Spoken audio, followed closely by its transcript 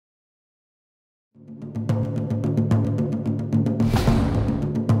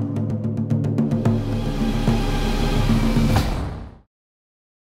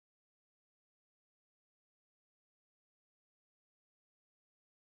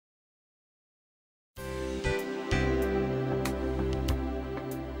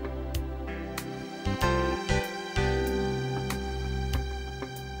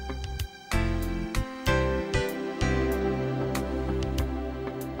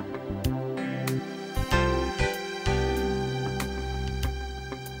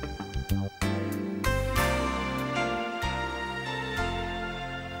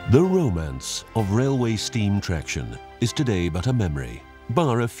The romance of railway steam traction is today but a memory,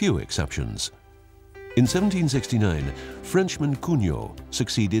 bar a few exceptions. In 1769, Frenchman Cugnot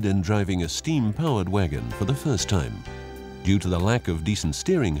succeeded in driving a steam-powered wagon for the first time. Due to the lack of decent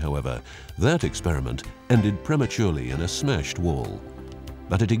steering, however, that experiment ended prematurely in a smashed wall.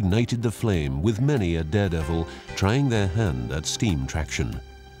 But it ignited the flame with many a daredevil trying their hand at steam traction.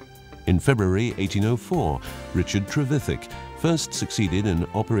 In February 1804, Richard Trevithick first succeeded in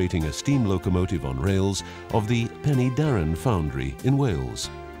operating a steam locomotive on rails of the Penydarren foundry in Wales.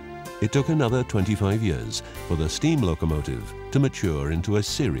 It took another 25 years for the steam locomotive to mature into a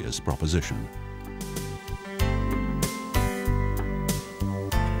serious proposition.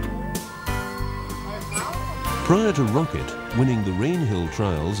 Prior to Rocket winning the Rainhill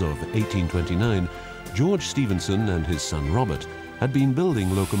trials of 1829, George Stephenson and his son Robert had been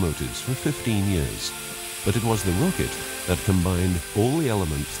building locomotives for 15 years. But it was the Rocket that combined all the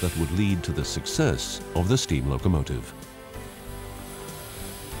elements that would lead to the success of the steam locomotive.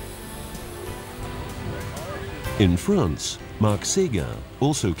 In France, Marc Séguin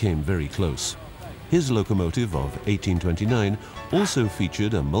also came very close. His locomotive of 1829 also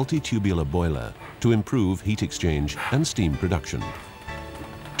featured a multi-tubular boiler to improve heat exchange and steam production.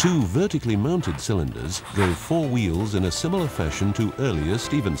 Two vertically mounted cylinders drove four wheels in a similar fashion to earlier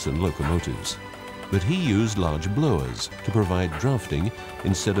Stephenson locomotives. But he used large blowers to provide drafting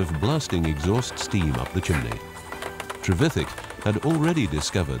instead of blasting exhaust steam up the chimney. Trevithick had already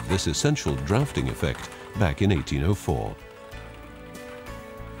discovered this essential drafting effect back in 1804.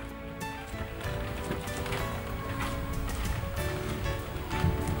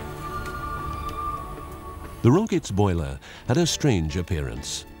 The Rocket's boiler had a strange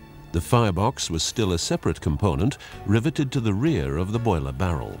appearance. The firebox was still a separate component riveted to the rear of the boiler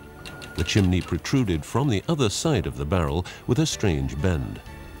barrel. The chimney protruded from the other side of the barrel with a strange bend.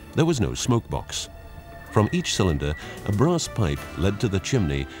 There was no smoke box. From each cylinder, a brass pipe led to the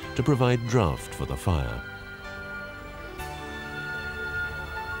chimney to provide draft for the fire.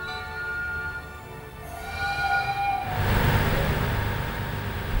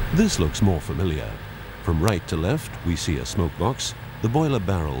 This looks more familiar. From right to left, we see a smoke box, the boiler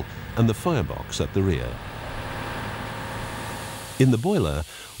barrel, and the firebox at the rear. In the boiler,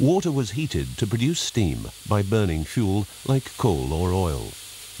 water was heated to produce steam by burning fuel like coal or oil.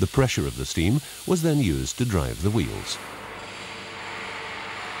 The pressure of the steam was then used to drive the wheels.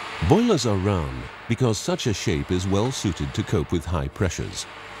 Boilers are round because such a shape is well suited to cope with high pressures,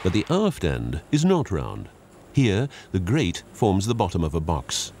 but the aft end is not round. Here, the grate forms the bottom of a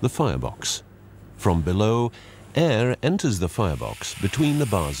box, the firebox. From below, air enters the firebox between the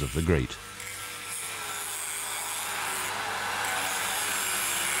bars of the grate.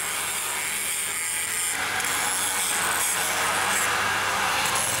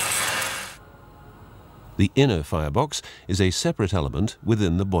 The inner firebox is a separate element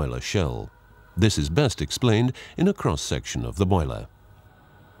within the boiler shell. This is best explained in a cross-section of the boiler.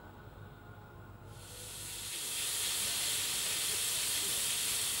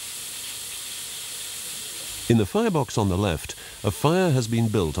 In the firebox on the left, a fire has been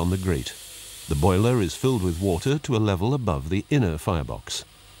built on the grate. The boiler is filled with water to a level above the inner firebox.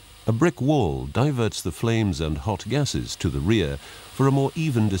 A brick wall diverts the flames and hot gases to the rear for a more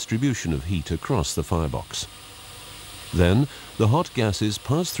even distribution of heat across the firebox. Then, the hot gases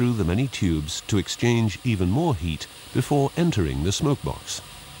pass through the many tubes to exchange even more heat before entering the smoke box.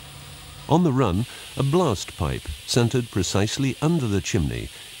 On the run, a blast pipe centered precisely under the chimney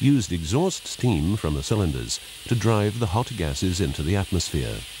used exhaust steam from the cylinders to drive the hot gases into the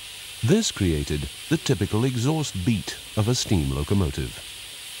atmosphere. This created the typical exhaust beat of a steam locomotive.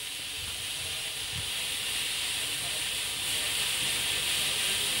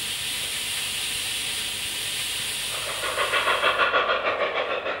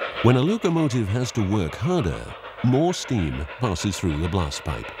 When a locomotive has to work harder, more steam passes through the blast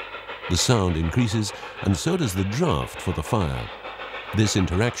pipe. The sound increases, and so does the draft for the fire. This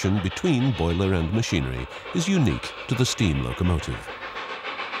interaction between boiler and machinery is unique to the steam locomotive.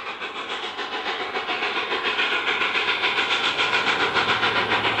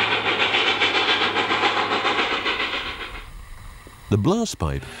 The blast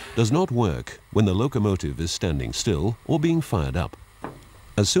pipe does not work when the locomotive is standing still or being fired up.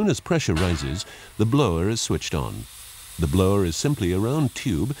 As soon as pressure rises, the blower is switched on. The blower is simply a round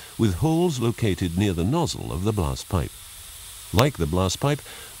tube with holes located near the nozzle of the blast pipe. Like the blast pipe,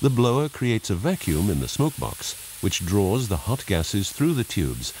 the blower creates a vacuum in the smoke box, which draws the hot gases through the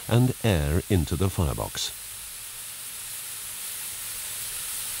tubes and air into the firebox.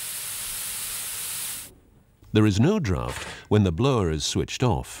 There is no draft when the blower is switched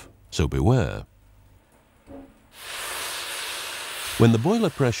off, so beware. When the boiler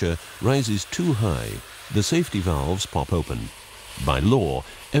pressure rises too high, the safety valves pop open. By law,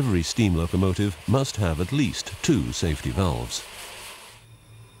 every steam locomotive must have at least 2 safety valves.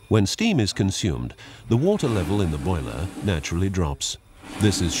 When steam is consumed, the water level in the boiler naturally drops.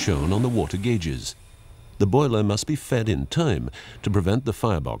 This is shown on the water gauges. The boiler must be fed in time to prevent the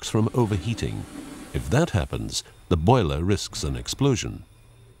firebox from overheating. If that happens, the boiler risks an explosion.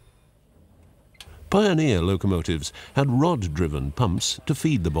 Pioneer locomotives had rod-driven pumps to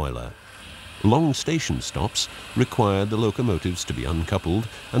feed the boiler. Long station stops required the locomotives to be uncoupled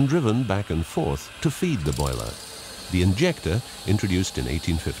and driven back and forth to feed the boiler. The injector, introduced in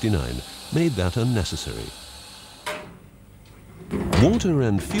 1859, made that unnecessary. Water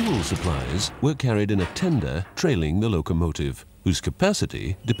and fuel supplies were carried in a tender trailing the locomotive, whose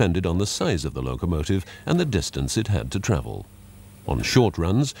capacity depended on the size of the locomotive and the distance it had to travel. On short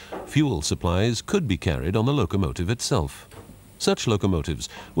runs, fuel supplies could be carried on the locomotive itself. Such locomotives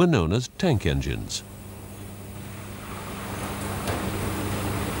were known as tank engines.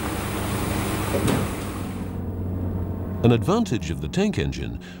 An advantage of the tank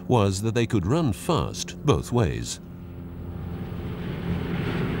engine was that they could run fast both ways.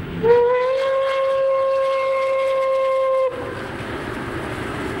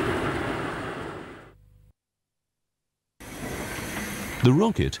 The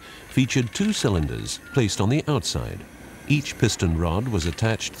rocket featured 2 cylinders placed on the outside. Each piston rod was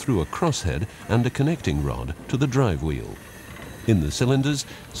attached through a crosshead and a connecting rod to the drive wheel. In the cylinders,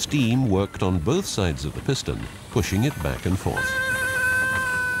 steam worked on both sides of the piston, pushing it back and forth.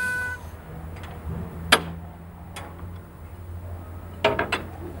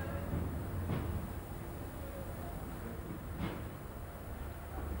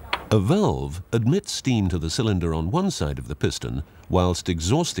 A valve admits steam to the cylinder on one side of the piston, whilst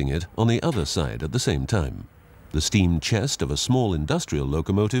exhausting it on the other side at the same time. The steam chest of a small industrial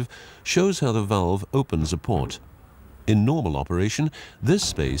locomotive shows how the valve opens a port. In normal operation, this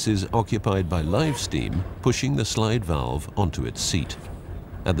space is occupied by live steam pushing the slide valve onto its seat.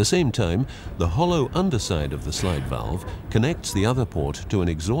 At the same time, the hollow underside of the slide valve connects the other port to an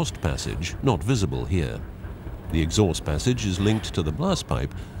exhaust passage not visible here. The exhaust passage is linked to the blast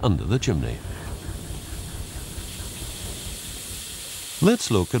pipe under the chimney.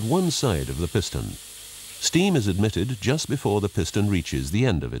 Let's look at one side of the piston. Steam is admitted just before the piston reaches the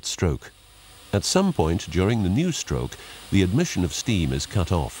end of its stroke. At some point during the new stroke, the admission of steam is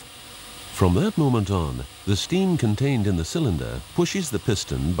cut off. From that moment on, the steam contained in the cylinder pushes the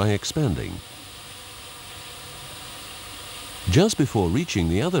piston by expanding. Just before reaching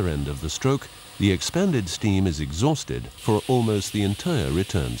the other end of the stroke, the expanded steam is exhausted for almost the entire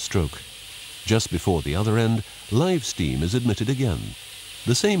return stroke. Just before the other end, live steam is admitted again.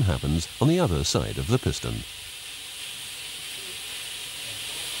 The same happens on the other side of the piston.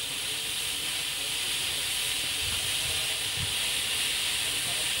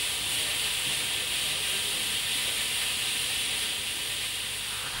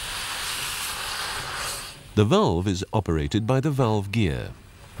 The valve is operated by the valve gear.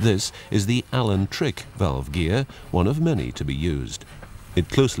 This is the Allen Trick valve gear, one of many to be used. It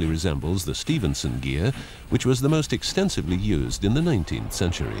closely resembles the Stephenson gear, which was the most extensively used in the 19th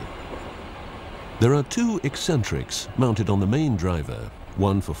century. There are 2 eccentrics mounted on the main driver,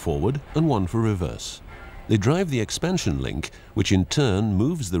 one for forward and one for reverse. They drive the expansion link, which in turn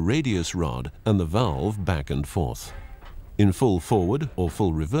moves the radius rod and the valve back and forth. In full forward or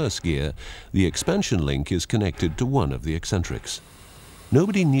full reverse gear, the expansion link is connected to one of the eccentrics.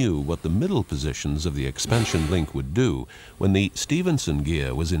 Nobody knew what the middle positions of the expansion link would do when the Stephenson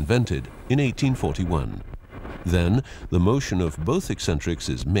gear was invented in 1841. Then, the motion of both eccentrics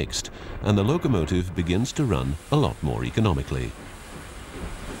is mixed and the locomotive begins to run a lot more economically.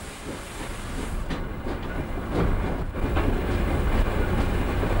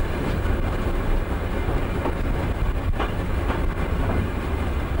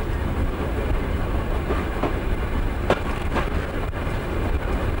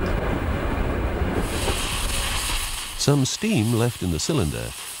 Some steam left in the cylinder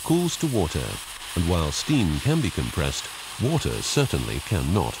cools to water, and while steam can be compressed, water certainly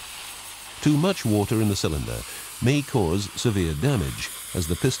cannot. Too much water in the cylinder may cause severe damage as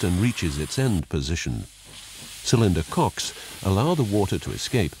the piston reaches its end position. Cylinder cocks allow the water to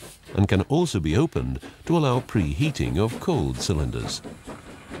escape and can also be opened to allow preheating of cold cylinders.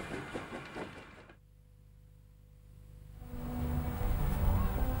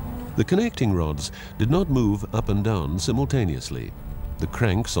 The connecting rods did not move up and down simultaneously. The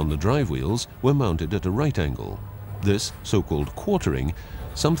cranks on the drive wheels were mounted at a right angle. This so-called quartering,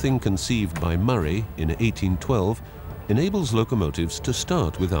 something conceived by Murray in 1812, enables locomotives to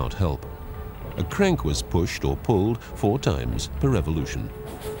start without help. A crank was pushed or pulled 4 times per revolution.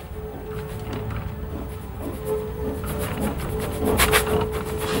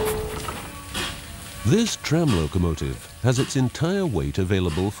 This tram locomotive has its entire weight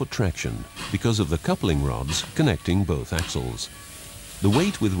available for traction because of the coupling rods connecting both axles. The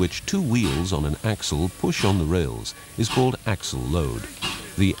weight with which 2 wheels on an axle push on the rails is called axle load.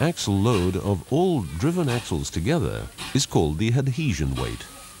 The axle load of all driven axles together is called the adhesion weight.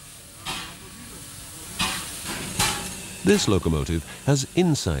 This locomotive has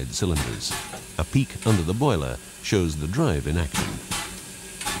inside cylinders. A peak under the boiler shows the drive in action.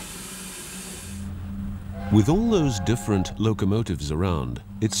 With all those different locomotives around,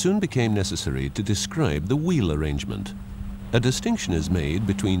 it soon became necessary to describe the wheel arrangement. A distinction is made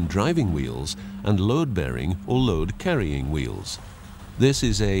between driving wheels and load-bearing or load-carrying wheels. This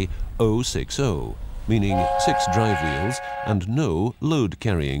is a 060, meaning 6 drive wheels and no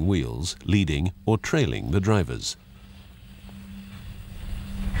load-carrying wheels leading or trailing the drivers.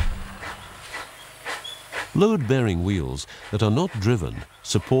 Load-bearing wheels that are not driven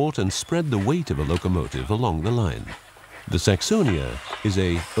support and spread the weight of a locomotive along the line. The Saxonia is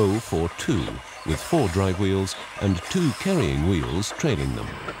a 042 with 4 drive wheels and 2 carrying wheels trailing them.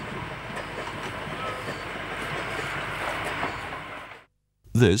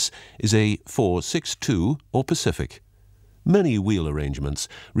 This is a 462 or Pacific. Many wheel arrangements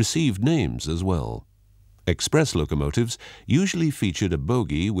received names as well. Express locomotives usually featured a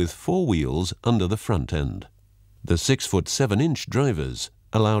bogie with 4 wheels under the front end. The 6-foot 7-inch drivers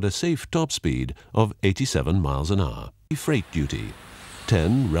allowed a safe top speed of 87 miles an hour. Freight duty.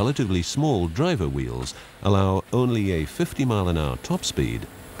 10 relatively small driver wheels allow only a 50 mile an hour top speed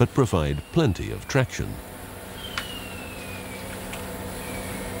but provide plenty of traction.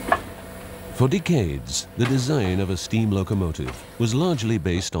 For decades, the design of a steam locomotive was largely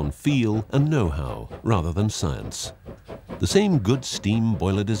based on feel and know-how rather than science. The same good steam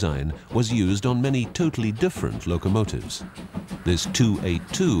boiler design was used on many totally different locomotives. This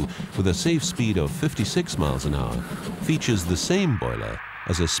 282, with a safe speed of 56 miles an hour, features the same boiler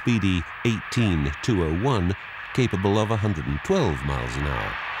as a speedy 18201 capable of 112 miles an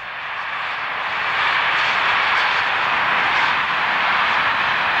hour.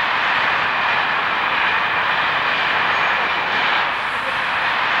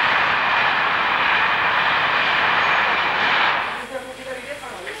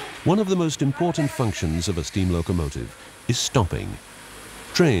 One of the most important functions of a steam locomotive is stopping.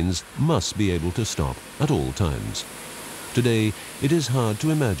 Trains must be able to stop at all times. Today, it is hard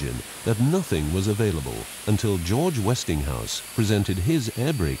to imagine that nothing was available until George Westinghouse presented his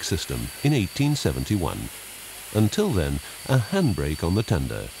air brake system in 1871. Until then, a handbrake on the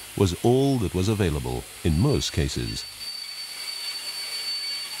tender was all that was available in most cases.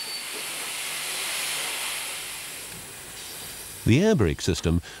 The air brake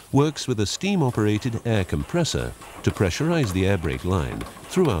system works with a steam-operated air compressor to pressurize the air brake line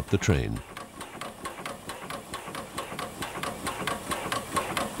throughout the train.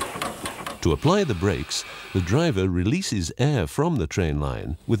 To apply the brakes, the driver releases air from the train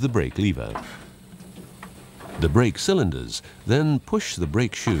line with the brake lever. The brake cylinders then push the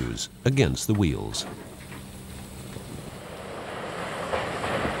brake shoes against the wheels.